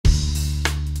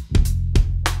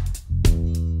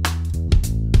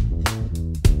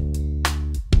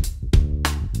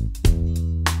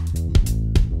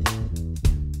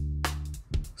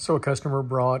So a customer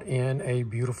brought in a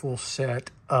beautiful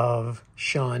set of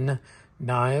Shun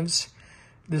knives.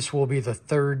 This will be the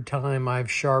third time I've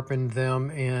sharpened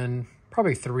them in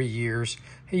probably 3 years.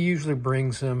 He usually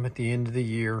brings them at the end of the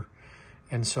year.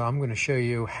 And so I'm going to show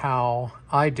you how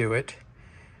I do it.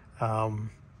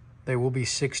 They will be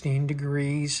 16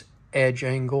 degrees edge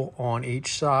angle on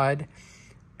each side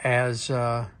as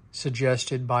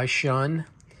suggested by Shun.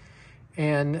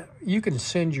 And you can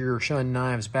send your Shun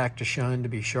knives back to Shun to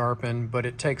be sharpened, but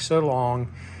it takes so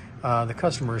long. The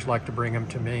customers like to bring them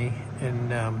to me,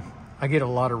 and I get a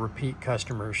lot of repeat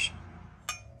customers.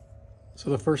 So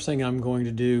the first thing I'm going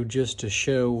to do, just to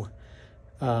show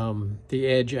the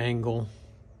edge angle,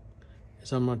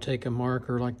 is I'm going to take a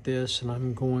marker like this and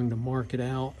I'm going to mark it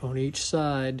out on each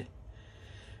side.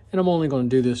 And I'm only going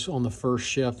to do this on the first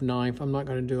chef knife. I'm not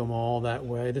going to do them all that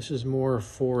way. This is more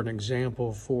for an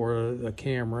example for the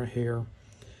camera here.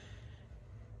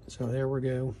 So there we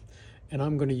go. And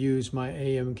I'm going to use my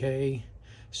AMK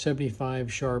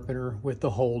 75 sharpener with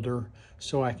the holder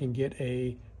so I can get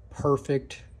a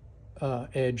perfect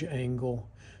edge angle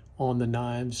on the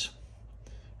knives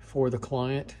for the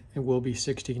client. It will be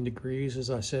 16 degrees, as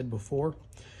I said before.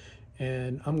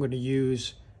 And I'm going to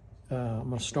use I'm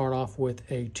going to start off with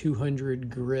a 200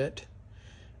 grit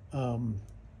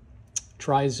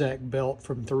Trizact belt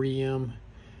from 3M.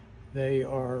 They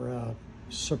are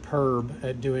superb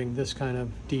at doing this kind of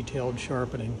detailed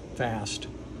sharpening fast.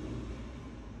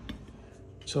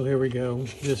 So here we go.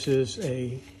 This is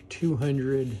a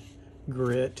 200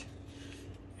 grit.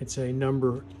 It's a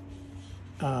number,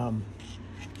 I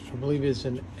believe it's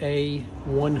an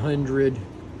A100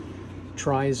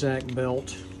 Trizact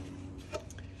belt.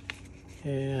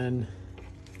 And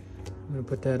I'm going to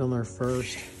put that on there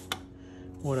first.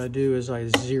 What I do is I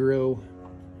zero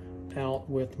out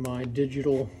with my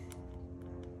digital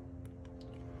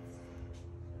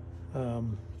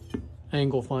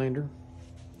angle finder.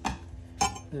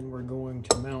 Then we're going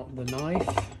to mount the knife.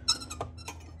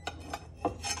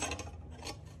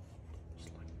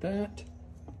 Just like that.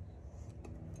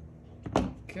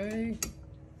 Okay.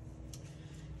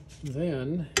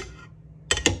 Then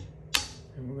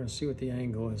and we're going to see what the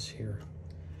angle is here.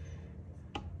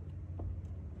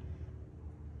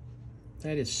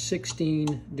 That is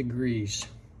 16 degrees.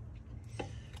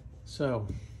 So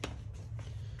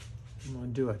I'm going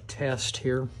to do a test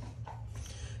here.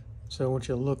 So I want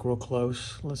you to look real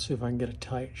close. Let's see if I can get a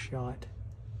tight shot.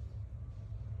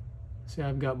 See,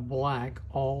 I've got black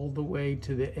all the way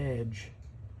to the edge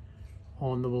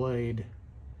on the blade.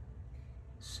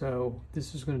 So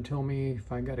this is going to tell me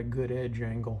if I got a good edge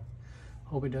angle.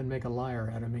 Hope it doesn't make a liar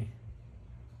out of me.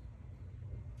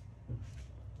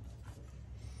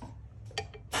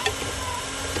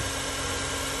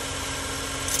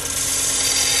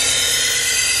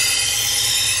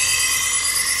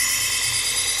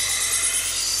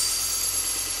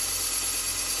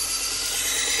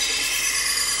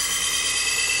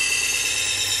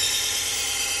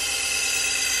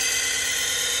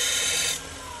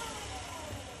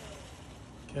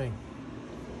 Okay.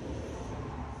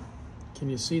 Can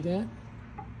you see that?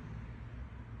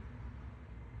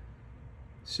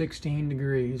 16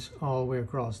 degrees all the way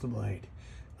across the blade.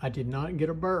 I did not get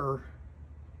a burr,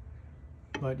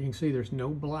 but you can see there's no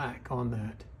black on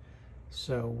that.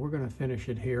 So we're going to finish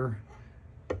it here.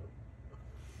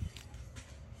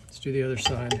 Let's do the other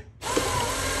side.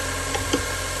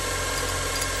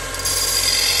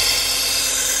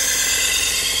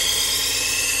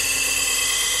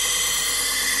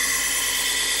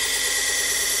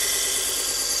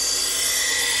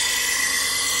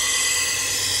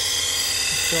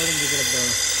 Starting to get a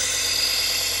burr.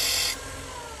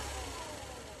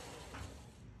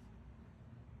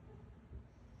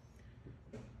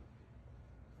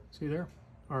 See there?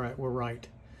 All right, we're right.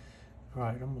 All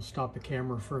right, I'm gonna stop the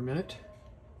camera for a minute.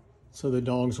 So the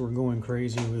dogs were going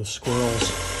crazy with the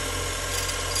squirrels.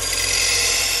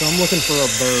 So I'm looking for a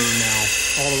burr now,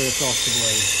 all the way across the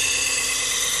blade.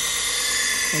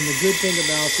 And the good thing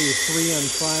about these 3M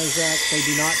Trizact, they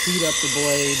do not heat up the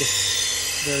blade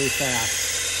very fast.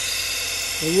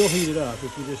 They will heat it up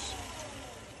if you just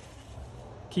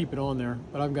keep it on there.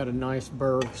 But I've got a nice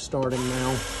burr starting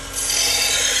now.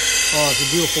 Oh, it's a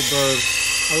beautiful burr.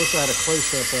 I wish I had a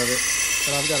close-up of it,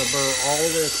 but I've got a burr all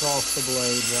the way across the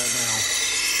blade right now.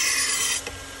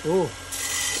 Ooh,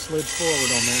 slid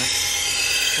forward on that.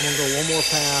 I'm gonna go one more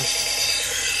pass.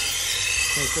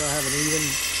 Make sure I have an even.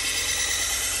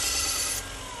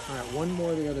 All right, one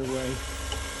more the other way.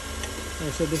 Like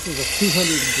I said, this is a 200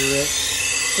 grit.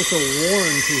 It's a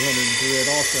worn 200 grit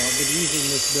also. I've been using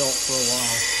this belt for a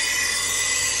while.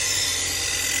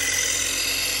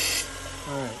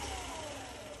 All right,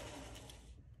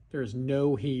 There is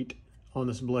no heat on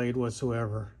this blade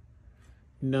whatsoever.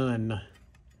 None.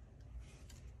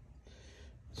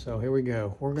 So here we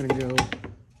go. We're going to go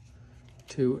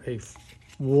to a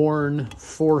worn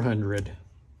 400.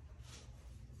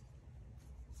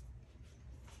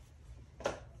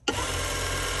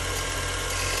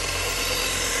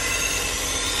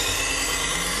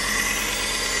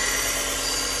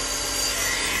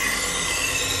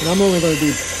 And I'm only going to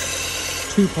do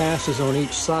 2 passes on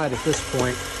each side at this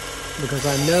point because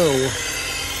I know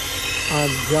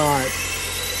I've got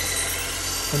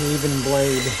an even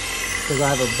blade because I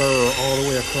have a burr all the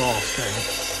way across now.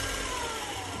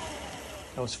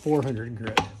 That was 400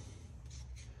 grit.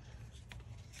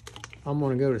 I'm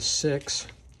going to go to 6.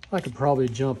 I could probably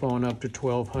jump on up to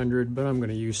 1200, but I'm going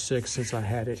to use 6 since I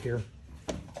had it here.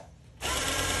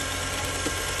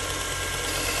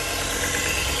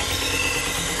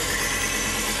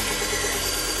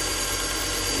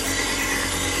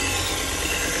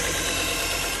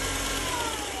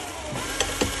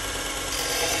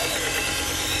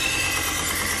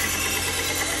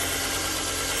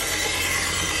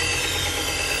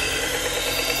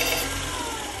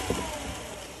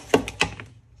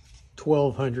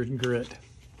 $1,200 grit.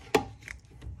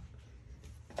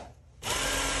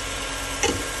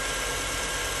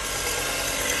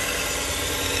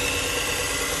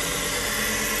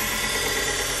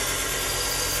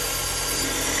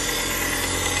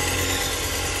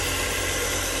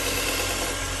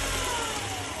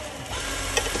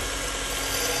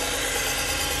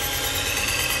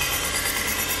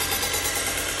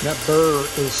 That burr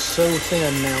is so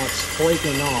thin now it's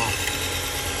flaking off.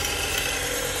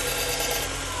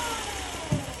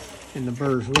 And the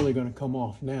burr's really going to come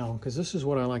off now because this is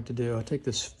what I like to do. I take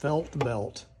this felt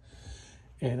belt,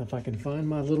 and if I can find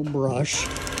my little brush,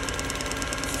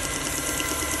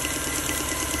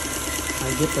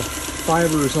 I get the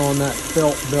fibers on that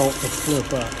felt belt to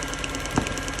flip up.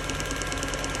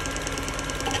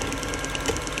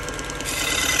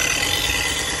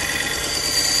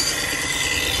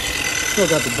 Still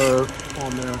got the burr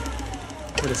on there,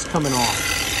 but it's coming off.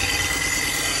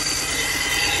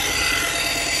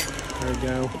 There we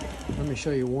go. Let me show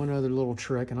you one other little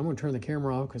trick, and I'm going to turn the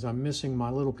camera off because I'm missing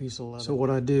my little piece of leather. So what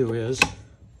I do is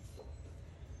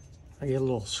I get a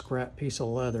little scrap piece of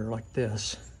leather like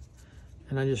this,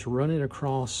 and I just run it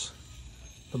across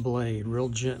the blade real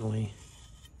gently,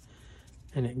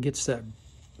 and it gets that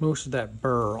most of that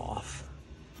burr off.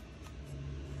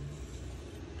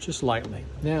 Just lightly.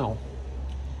 Now,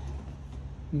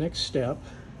 next step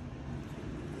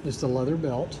is the leather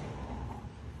belt.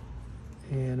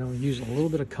 And I'll use a little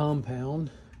bit of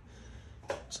compound.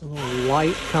 It's a little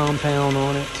light compound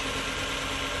on it.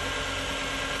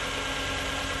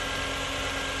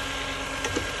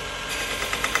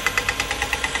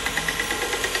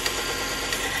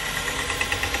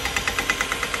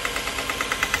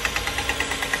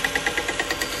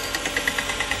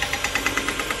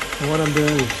 And what I'm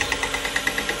doing is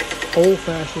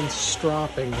old-fashioned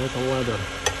stropping with the leather.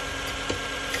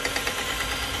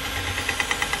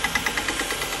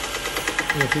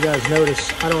 And if you guys notice,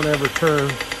 I don't ever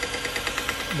turn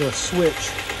the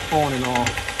switch on and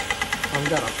off. I've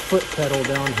got a foot pedal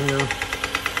down here.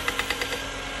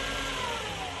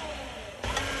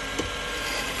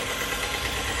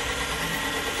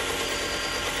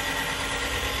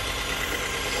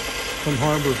 From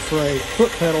Harbor Freight.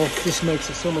 Foot pedal just makes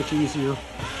it so much easier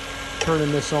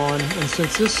turning this on. And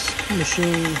since this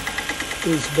machine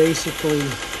is basically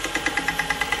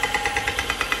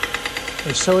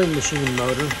a sewing machine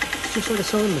motor, it's just like a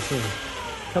sewing machine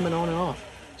coming on and off.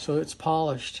 So it's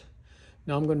polished.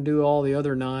 Now I'm going to do all the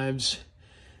other knives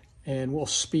and we'll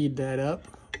speed that up,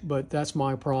 but that's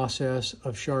my process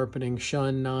of sharpening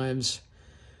Shun knives.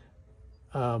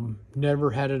 Never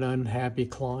had an unhappy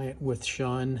client with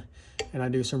Shun, and I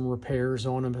do some repairs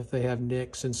on them if they have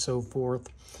nicks and so forth.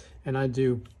 And I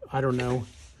do, I don't know,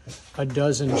 a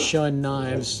dozen Shun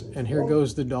knives, and here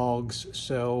goes the dogs.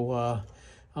 So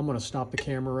I'm going to stop the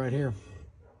camera right here.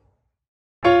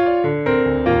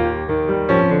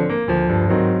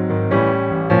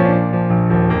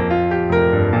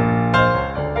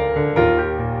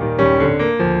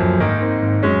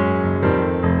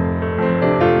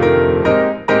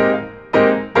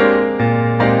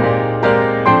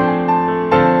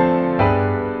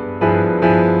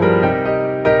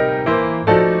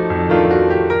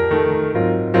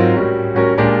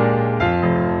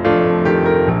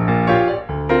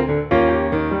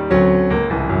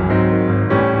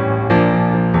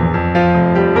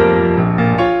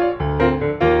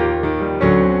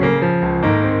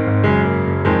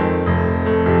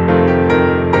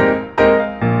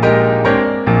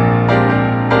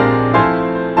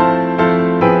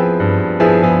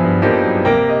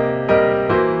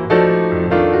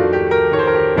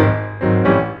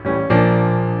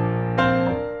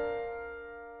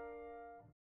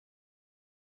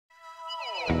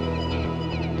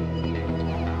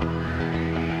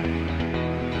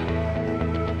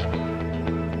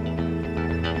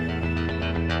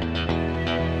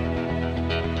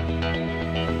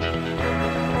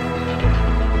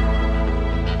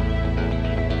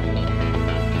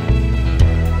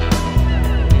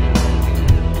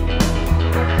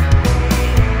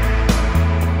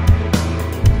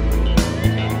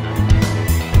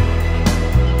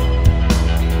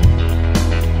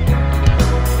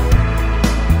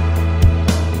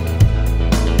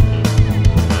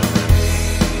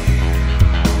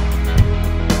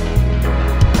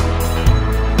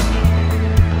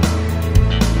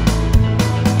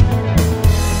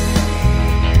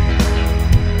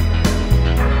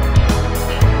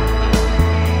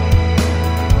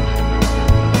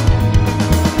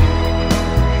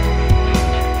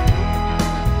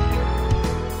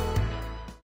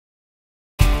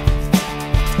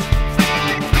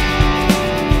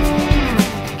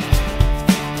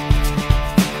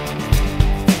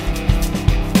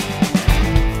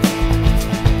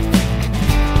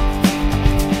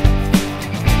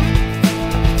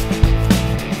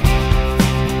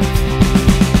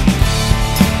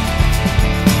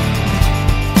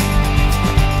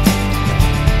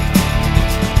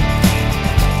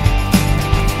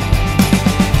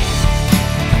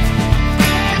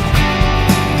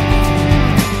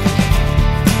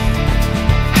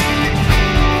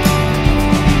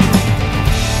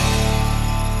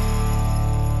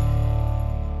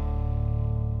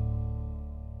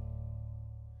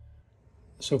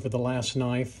 So for the last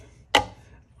knife,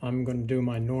 I'm going to do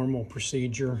my normal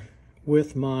procedure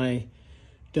with my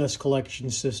dust collection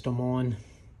system on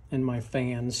and my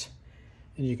fans.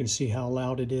 And you can see how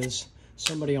loud it is.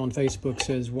 Somebody on Facebook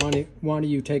says, why do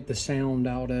you take the sound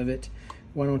out of it?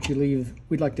 Why don't you leave?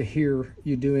 We'd like to hear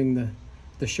you doing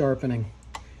the sharpening.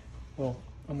 Well,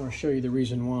 I'm going to show you the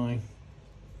reason why.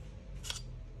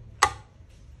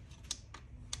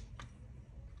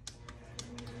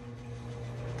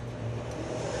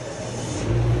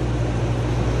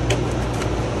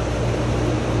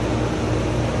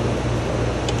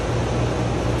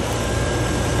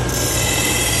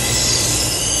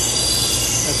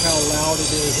 That's how loud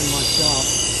it is in my shop.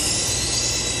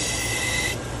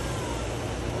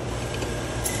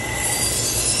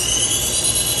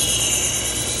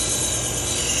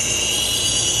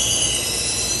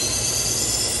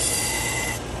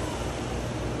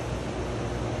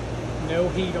 No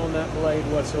heat on that blade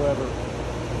whatsoever.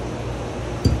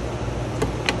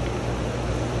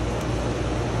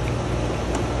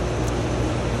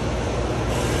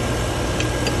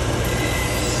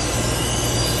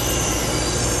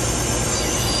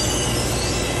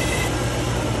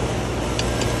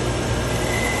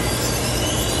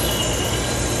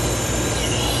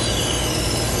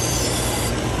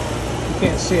 You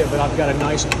can't see it, but I've got a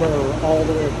nice burr all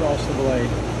the way across the blade.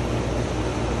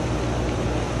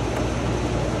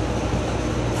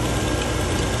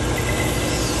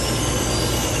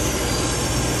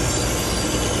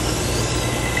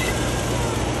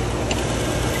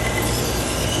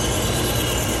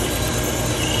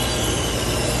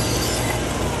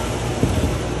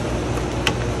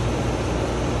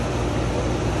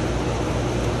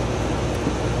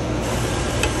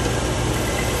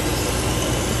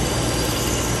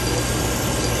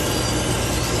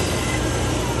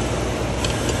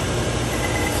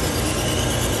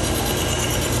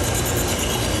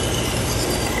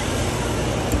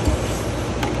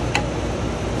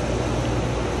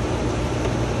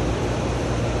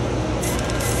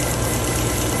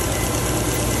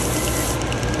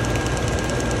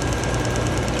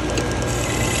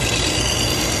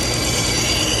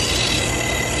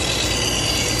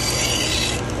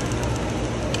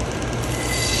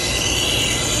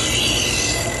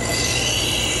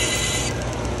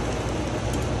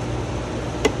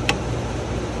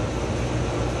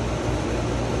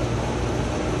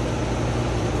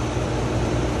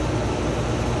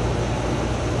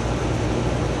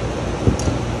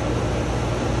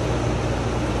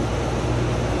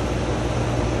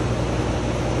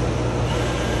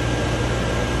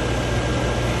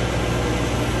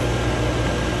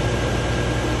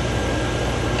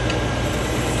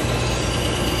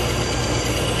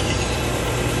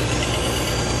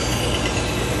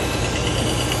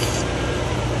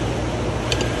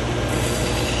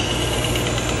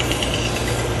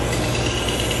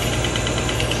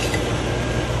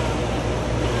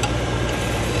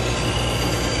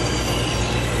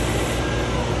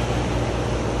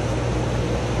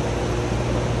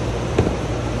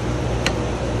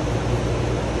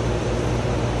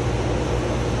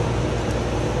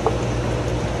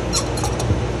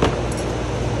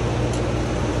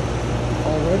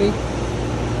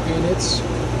 And it's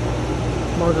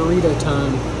margarita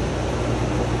time.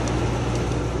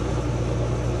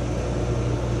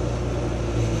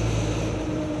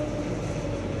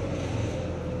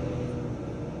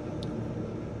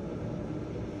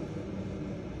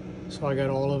 So I got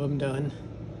all of them done.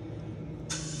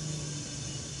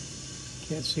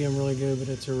 Can't see them really good, but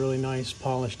it's a really nice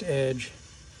polished edge.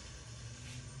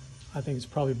 I think it's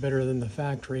probably better than the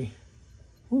factory.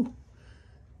 Woo.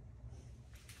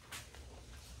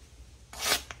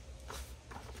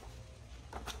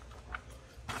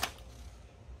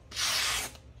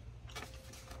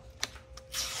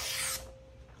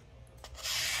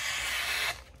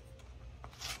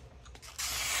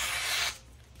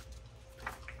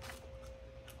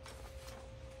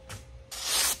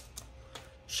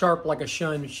 Sharp like a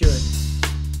Shun should.